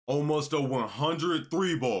Almost a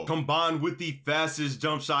 103 ball, combined with the fastest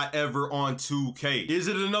jump shot ever on 2K. Is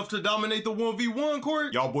it enough to dominate the 1v1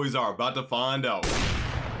 court? Y'all boys are about to find out.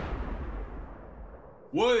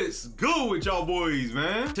 What's good with y'all boys,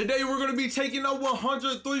 man? Today we're gonna be taking a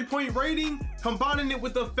 103-point rating, combining it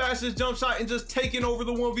with the fastest jump shot and just taking over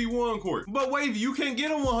the 1v1 court. But Wavey, you can't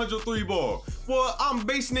get a 103 ball. Well, I'm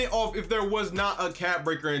basing it off if there was not a cap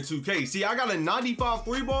breaker in 2K. See, I got a 95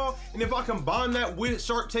 3 ball, and if I combine that with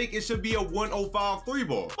sharp take, it should be a 105 3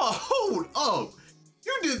 ball. Oh, hold up.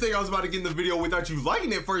 You didn't think I was about to get in the video without you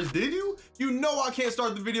liking it first, did you? You know I can't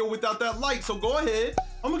start the video without that like, so go ahead.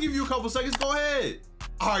 I'm gonna give you a couple seconds, go ahead.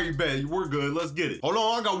 All right, bet, we're good, let's get it. Hold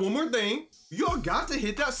on, I got one more thing. Y'all got to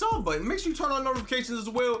hit that sub button. Make sure you turn on notifications as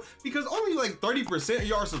well, because only like 30% of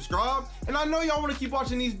y'all are subscribed, and I know y'all wanna keep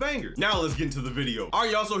watching these bangers. Now let's get into the video. All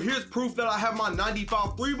right, y'all, so here's proof that I have my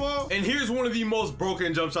 95 3 ball, and here's one of the most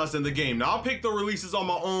broken jump shots in the game. Now, I'll pick the releases on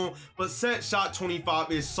my own, but set shot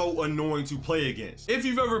 25 is so annoying to play against. If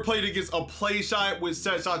you've ever played against a play shot with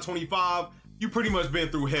set shot 25, you pretty much been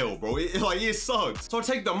through hell, bro. It sucks. So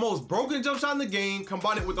take the most broken jump shot in the game,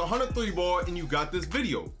 combine it with a 103 ball, and you got this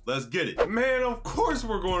video. Let's get it. Man, of course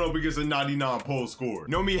we're going up against a 99 post score.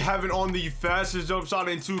 Know me having on the fastest jump shot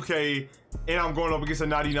in 2K, and I'm going up against a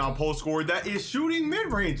 99 post score that is shooting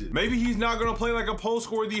mid-ranges. Maybe he's not gonna play like a post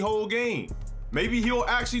score the whole game. Maybe he'll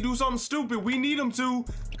actually do something stupid. We need him to,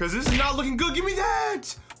 because this is not looking good. Give me that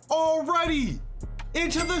already.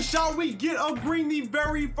 Into the shot, we get a green the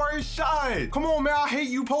very first shot. Come on, man, I hate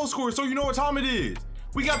you post score, so you know what time it is.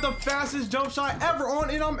 We got the fastest jump shot ever on,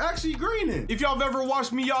 and I'm actually greening. If y'all have ever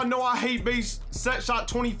watched me, y'all know I hate base set shot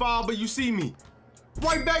 25, but you see me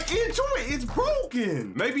right back into it. It's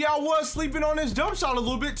broken. Maybe I was sleeping on this jump shot a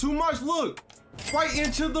little bit too much. Look, right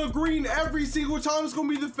into the green every single time. It's gonna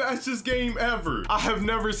be the fastest game ever. I have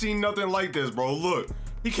never seen nothing like this, bro. Look,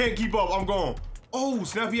 he can't keep up. I'm gone. Oh,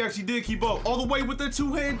 snap, he actually did keep up all the way with the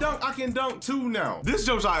two-hand dunk. I can dunk too now. This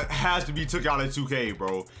jump shot has to be took out at 2K,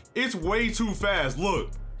 bro. It's way too fast.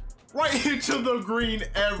 Look, right into the green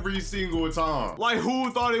every single time. Like,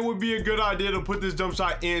 who thought it would be a good idea to put this jump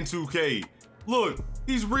shot in 2K? Look,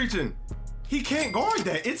 he's reaching. He can't guard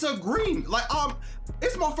that. It's a green. Like,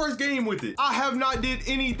 it's my first game with it. I have not did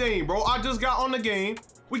anything, bro. I just got on the game.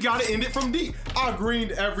 We gotta end it from deep. I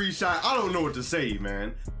greened every shot. I don't know what to say,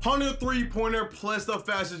 man. 103-pointer plus the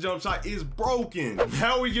fastest jump shot is broken.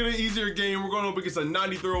 Now we get an easier game. We're going up against a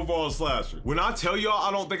 93 overall slasher. When I tell y'all,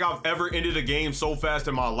 I don't think I've ever ended a game so fast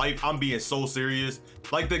in my life. I'm being so serious.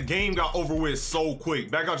 Like, the game got over with so quick.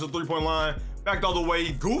 Back out to the 3-point line. Backed all the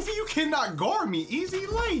way. Goofy, you cannot guard me. Easy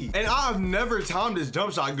late. And I've never timed this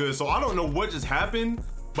jump shot good, so I don't know what just happened.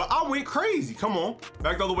 But I went crazy. Come on,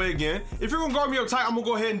 back all the way again. If you're gonna guard me up tight, I'm gonna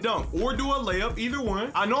go ahead and dunk or do a layup, either one.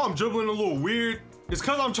 I know I'm dribbling a little weird. It's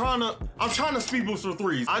cause I'm trying to speed boost for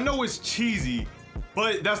threes. I know it's cheesy,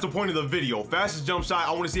 but that's the point of the video. Fastest jump shot.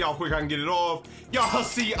 I wanna see how quick I can get it off. Y'all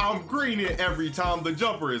see I'm greening every time the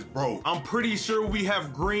jumper is broke. I'm pretty sure we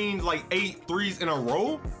have greened like 8 threes in a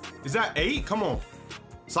row. Is that 8? Come on.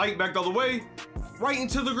 Sight, backed all the way. Right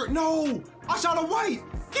into the green. No, I shot a white.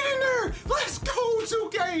 Get in there! Let's go,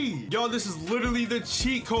 2K! Y'all, this is literally the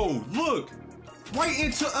cheat code. Look, right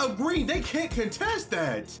into a green. They can't contest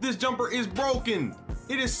that. This jumper is broken.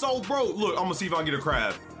 It is so broke. Look, I'm gonna see if I can get a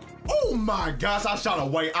crab. Oh my gosh, I shot a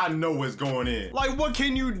white. I know it's going in. Like, what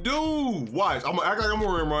can you do? Watch, I'm gonna act like I'm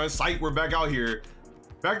gonna run. Sight, we're back out here.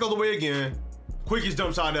 Backed all the way again. Quickest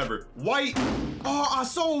jump shot ever. White.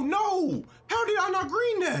 Oh, no. How did I not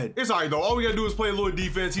green that? It's all right, though. All we gotta do is play a little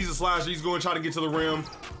defense. He's a slasher. He's gonna try to get to the rim.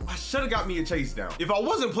 I should have got me a chase down. If I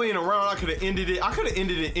wasn't playing around, I could have ended it. I could have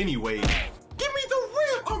ended it anyway. Give me the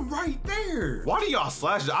rim. I'm right there. Why do y'all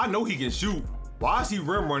slash it? I know he can shoot. Why is he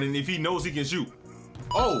rim running if he knows he can shoot?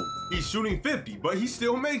 Oh, he's shooting 50, but he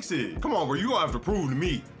still makes it. Come on, bro. You gonna have to prove to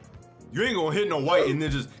me. You ain't gonna hit no white and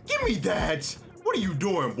then just give me that. What are you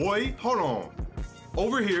doing, boy? Hold on.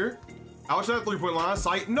 Over here. Out to that 3-point line.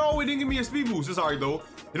 Sight. No, it didn't give me a speed boost. It's all right, though.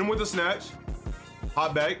 Hit him with a snatch.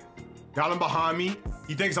 Hot back. Got him behind me.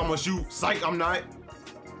 He thinks I'm gonna shoot. Sight, I'm not.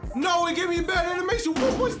 No, it gave me bad animation.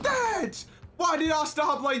 What was that? Why did I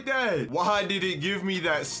stop like that? Why did it give me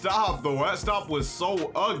that stop, though? That stop was so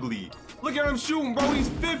ugly. Look at him shooting, bro. He's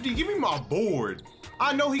 50. Give me my board.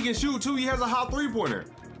 I know he can shoot, too. He has a hot 3-pointer.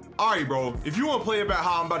 All right, bro. If you want to play it back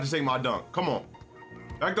high, I'm about to take my dunk. Come on.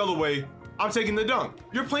 Back the other way. I'm taking the dunk.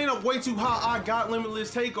 You're playing up way too high. I got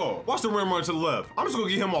limitless takeoff. Watch the rim run to the left. I'm just gonna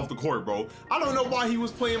get him off the court, bro. I don't know why he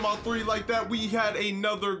was playing my 3 like that. We had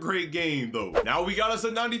another great game, though. Now we got us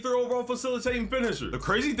a 93 overall facilitating finisher. The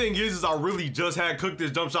crazy thing is I really just had cooked this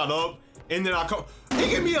jump shot up, and then he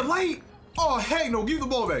gave me a late. Oh, heck no, give the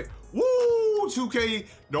ball back. Woo, 2K,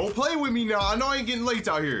 don't play with me now. I know I ain't getting late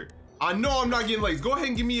out here. I know I'm not getting late. Go ahead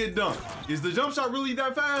and give me a dunk. Is the jump shot really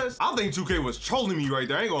that fast? I think 2K was trolling me right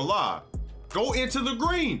there, I ain't gonna lie. Go into the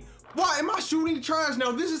green. Why am I shooting trash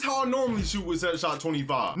now? This is how I normally shoot with set shot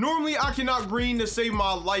 25. Normally, I cannot green to save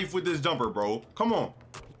my life with this jumper, bro. Come on.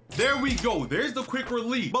 There we go. There's the quick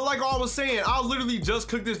release. But like I was saying, I literally just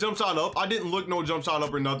cooked this jump shot up. I didn't look no jump shot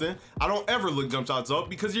up or nothing. I don't ever look jump shots up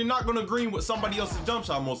because you're not gonna green with somebody else's jump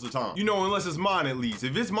shot most of the time. You know, unless it's mine at least.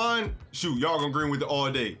 If it's mine, shoot, y'all gonna green with it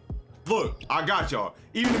all day. Look, I got y'all.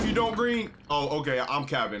 Even if you don't green, oh, okay, I'm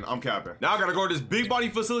capping. Now I gotta go to this big body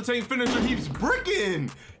facilitating finisher. He's bricking.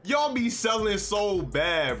 Y'all be selling so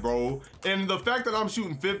bad, bro. And the fact that I'm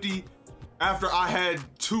shooting 50 after I had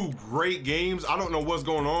 2 great games, I don't know what's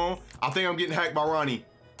going on. I think I'm getting hacked by Ronnie.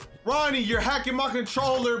 Ronnie, you're hacking my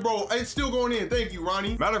controller, bro. It's still going in. Thank you,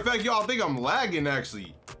 Ronnie. Matter of fact, y'all, I think I'm lagging,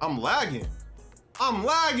 actually. I'm lagging. I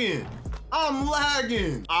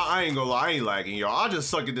ain't gonna lie, I ain't lagging, y'all. I just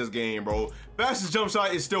suck at this game, bro. Fastest jump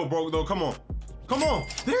shot is still broke, though. Come on.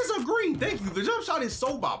 There's a green. Thank you. The jump shot is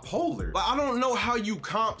so bipolar. Like, I don't know how you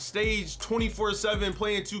comp stage 24/7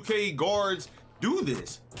 playing 2K guards do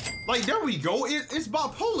this. Like, there we go. It's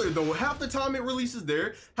bipolar, though. Half the time it releases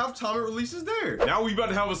there, half the time it releases there. Now we about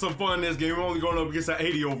to have some fun in this game. We're only going up against an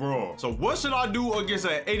 80 overall. So what should I do against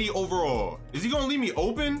an 80 overall? Is he gonna leave me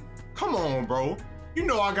open? Come on, bro. You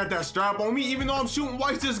know I got that strap on me, even though I'm shooting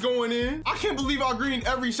whites just going in. I can't believe I greened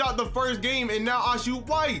every shot the first game and now I shoot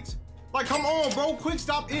whites. Like, come on, bro, quick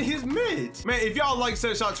stop in his mids. Man, if y'all like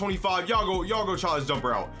set shot 25, y'all go try this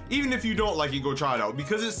jumper out. Even if you don't like it, go try it out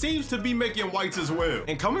because it seems to be making whites as well.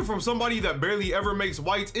 And coming from somebody that barely ever makes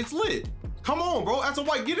whites, it's lit. Come on, bro, that's a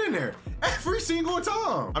white, get in there. Every single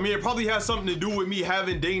time. I mean, it probably has something to do with me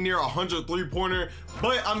having dang near 100 3-pointer,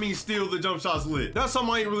 but I mean, still the jump shot's lit. That's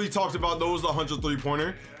something I ain't really talked about, though, is the 100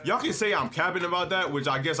 3-pointer. Y'all can say I'm capping about that, which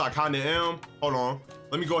I guess I kinda am. Hold on,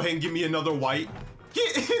 let me go ahead and give me another white.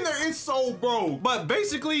 Get in there, it's so broke. But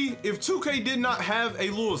basically, if 2K did not have a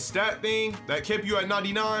little stat thing that kept you at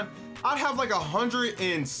 99, I'd have like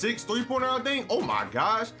 106 3-pointer, I think. Oh my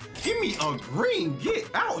gosh, give me a green, get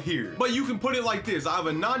out here. But you can put it like this. I have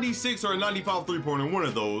a 96 or a 95 3-pointer, one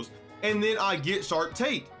of those, and then I get sharp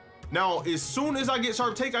take. Now, as soon as I get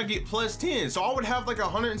sharp take, I get plus 10. So I would have like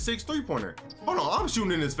 106 3-pointer. Hold on, I'm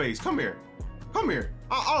shooting in his face. Come here.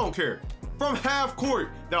 I don't care. From half court,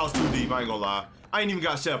 that was too deep, I ain't gonna lie. I ain't even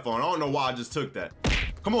got chef on. I don't know why I just took that.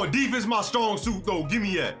 Come on, defense my strong suit though. Give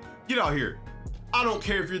me that. Get out here. I don't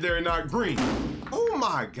care if you're there or not. Green. Oh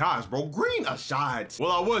my gosh, bro. Green a shot.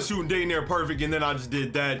 Well, I was shooting dang near perfect and then I just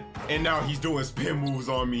did that. And now he's doing spin moves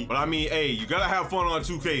on me. But I mean, hey, you gotta have fun on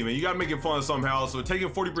 2K, man. You gotta make it fun somehow. So taking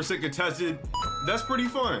 40% contested, that's pretty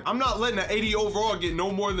fun. I'm not letting an 80 overall get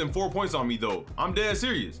no more than 4 points on me though. I'm dead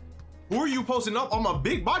serious. Who are you posting up on my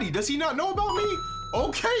big body? Does he not know about me?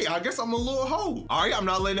 Okay, I guess I'm a little hoe. All right, I'm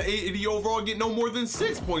not letting an 80 overall get no more than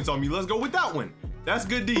 6 points on me. Let's go with that one. That's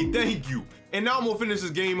good D, thank you. And now I'm gonna finish this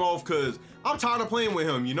game off because I'm tired of playing with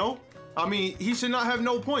him, you know? I mean, he should not have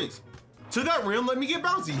no points. To that rim, let me get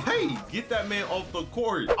bouncy. Hey, get that man off the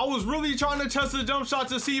court. I was really trying to test the jump shot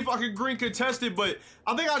to see if I could green contest it, but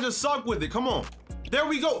I think I just suck with it. Come on. There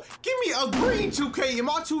we go. Give me a green 2K. Am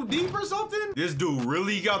I too deep or something? This dude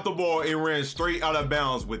really got the ball and ran straight out of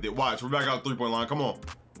bounds with it. Watch, we're back out 3-point line. Come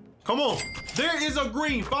on. There is a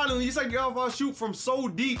green. Finally, it's like if I shoot from so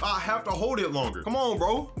deep, I have to hold it longer. Come on,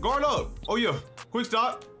 bro. Guard up. Oh yeah, quick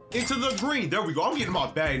stop. Into the green. There we go. I'm getting my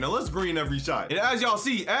bag. Now let's green every shot. And as y'all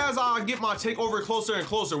see, as I get my takeover closer and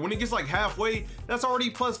closer, when it gets like halfway, that's already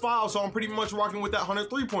 +5. So I'm pretty much rocking with that 100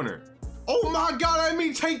 3-pointer. Oh my God, I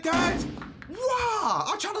mean, take that. Wow,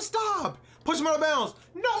 I try to stop. Push him out of bounds.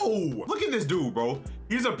 No, look at this dude, bro.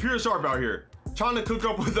 He's a pure sharp out here. Trying to cook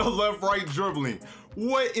up with the left-right dribbling.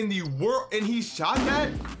 What in the world? And he shot that?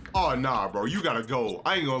 Oh, nah, bro, you gotta go.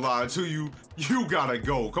 I ain't gonna lie to you. You gotta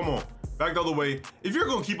go, come on. Back the other way. If you're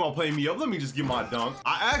gonna keep on playing me up, let me just get my dunk.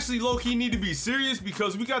 I actually low-key need to be serious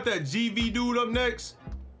because we got that GV dude up next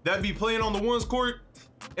that be playing on the ones court.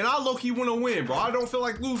 And I low-key want to win, bro. I don't feel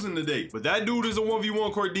like losing today. But that dude is a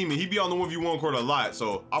 1v1 court demon. He be on the 1v1 court a lot,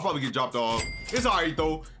 so I'll probably get dropped off. It's all right,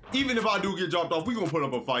 though. Even if I do get dropped off, we gonna put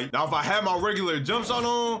up a fight. Now, if I had my regular jump shot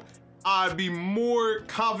on, I'd be more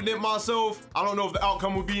confident myself. I don't know if the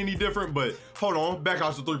outcome would be any different, but hold on. Back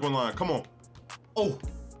out to the 3-point line. Come on. Oh,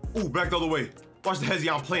 back the other way. Watch the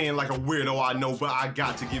hezzy, I'm playing like a weirdo, I know, but I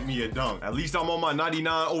got to give me a dunk. At least I'm on my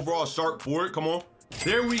 99 overall sharp for it. Come on.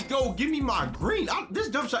 There we go. Give me my green. This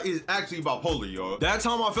jump shot is actually bipolar, y'all. That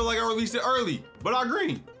time I feel like I released it early, but I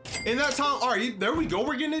green. And that time, all right, there we go.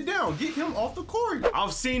 We're getting it down. Get him off the court.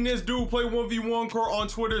 I've seen this dude play 1v1 court on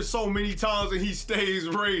Twitter so many times and he stays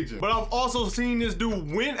raging. But I've also seen this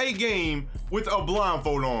dude win a game with a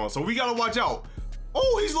blindfold on. So we gotta watch out.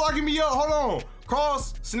 Oh, he's locking me up. Hold on.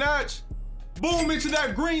 Cross, snatch, boom, into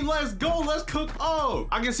that green. Let's go. Let's cook up.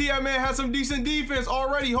 I can see that man has some decent defense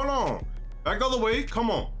already. Hold on. Back the other way. Come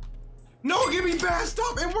on. No, give me bad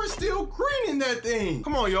stuff, and we're still greening that thing.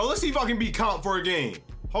 Come on, yo. Let's see if I can beat comp for a game.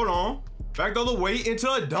 Hold on. Back the other way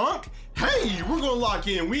into a dunk. Hey, we're gonna lock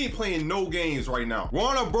in. We ain't playing no games right now. We're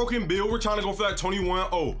on a broken build. We're trying to go for that 21.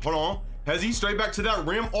 Oh, hold on. Has he straight back to that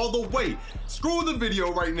rim all the way? Screw the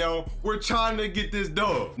video right now. We're trying to get this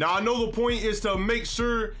dub. Now, I know the point is to make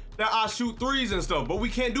sure that I shoot threes and stuff, but we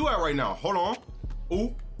can't do that right now. Hold on.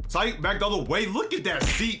 Ooh, sight, back the other way. Look at that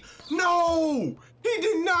seat. No, he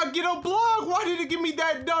did not get a block. Why did it give me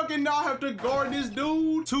that dunk and now I have to guard this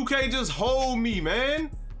dude? 2K just hold me,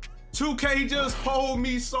 man. 2K just hold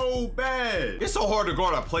me so bad. It's so hard to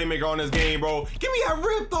guard a playmaker on this game, bro. Give me that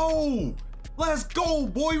rip though. Let's go,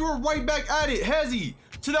 boy. We're right back at it. Hezzy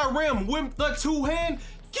to that rim with the two-hand.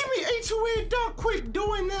 Give me a two-hand dunk. Quit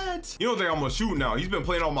doing that. You don't think I'm gonna shoot now? He's been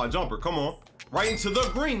playing on my jumper. Come on. Right into the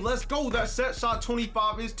green. Let's go. That set shot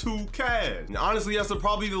 25 is 2 cash. And honestly, that's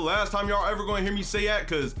probably the last time y'all ever gonna hear me say that,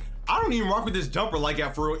 because I don't even rock with this jumper like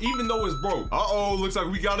that for real, even though it's broke. Uh-oh, looks like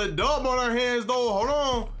we got a dub on our hands though. Hold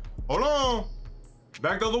on. Hold on.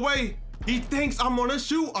 Back the other way. He thinks I'm gonna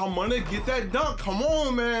shoot. I'm gonna get that dunk. Come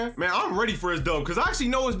on, man. Man, I'm ready for his dub because I actually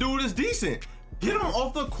know his dude is decent. Get him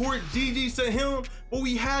off the court. GG's to him, but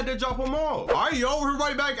we had to drop him off. All right, yo, we're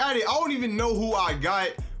right back at it. I don't even know who I got,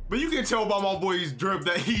 but you can tell by my boy's drip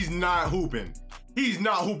that he's not hooping. He's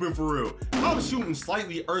not hooping for real. I'm shooting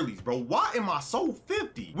slightly early, bro. Why am I so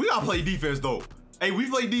 50? We gotta play defense though. Hey, we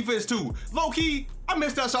play defense too. Low key, I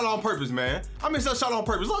missed that shot on purpose, man. I missed that shot on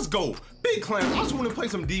purpose. Let's go. Big clamp. I just want to play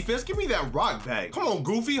some defense. Give me that rock back. Come on,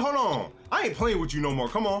 Goofy. Hold on. I ain't playing with you no more.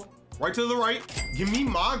 Come on. Right to the right. Give me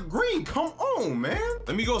my green. Come on, man.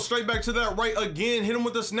 Let me go straight back to that right again. Hit him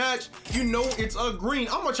with the snatch. You know it's a green.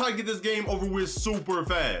 I'm going to try to get this game over with super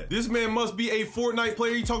fast. This man must be a Fortnite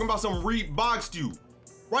player. He talking about some Reap boxed you.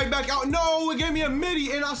 Right back out. No, it gave me a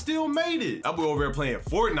midi and I still made it. That boy over there playing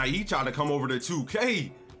Fortnite. He trying to come over to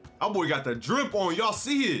 2K. That boy got the drip on. Y'all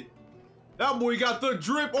see it. That boy got the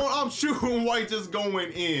drip on. I'm shooting white just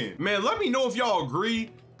going in. Man, let me know if y'all agree.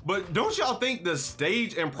 But don't y'all think the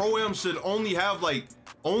stage and Pro-Am should only have like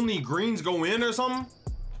only greens go in or something?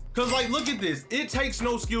 Cause like, look at this. It takes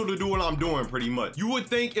no skill to do what I'm doing pretty much. You would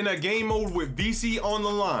think in a game mode with VC on the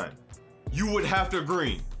line, you would have to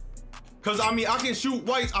green. Cause I mean, I can shoot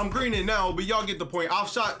whites, I'm greening now, but y'all get the point. I've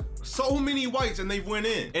shot so many whites and they've went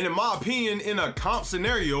in. And in my opinion, in a comp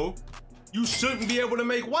scenario, you shouldn't be able to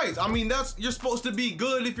make whites. I mean, you're supposed to be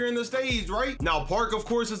good if you're in the stage, right? Now, park, of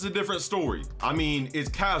course, is a different story. I mean, it's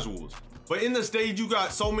casuals. But in the stage, you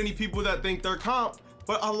got so many people that think they're comp,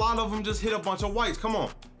 but a lot of them just hit a bunch of whites. Come on.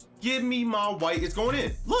 Give me my white, it's going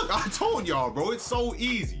in. Look, I told y'all, bro, it's so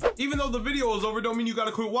easy. Even though the video is over, don't mean you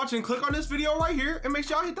gotta quit watching. Click on this video right here and make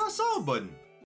sure y'all hit that sub button.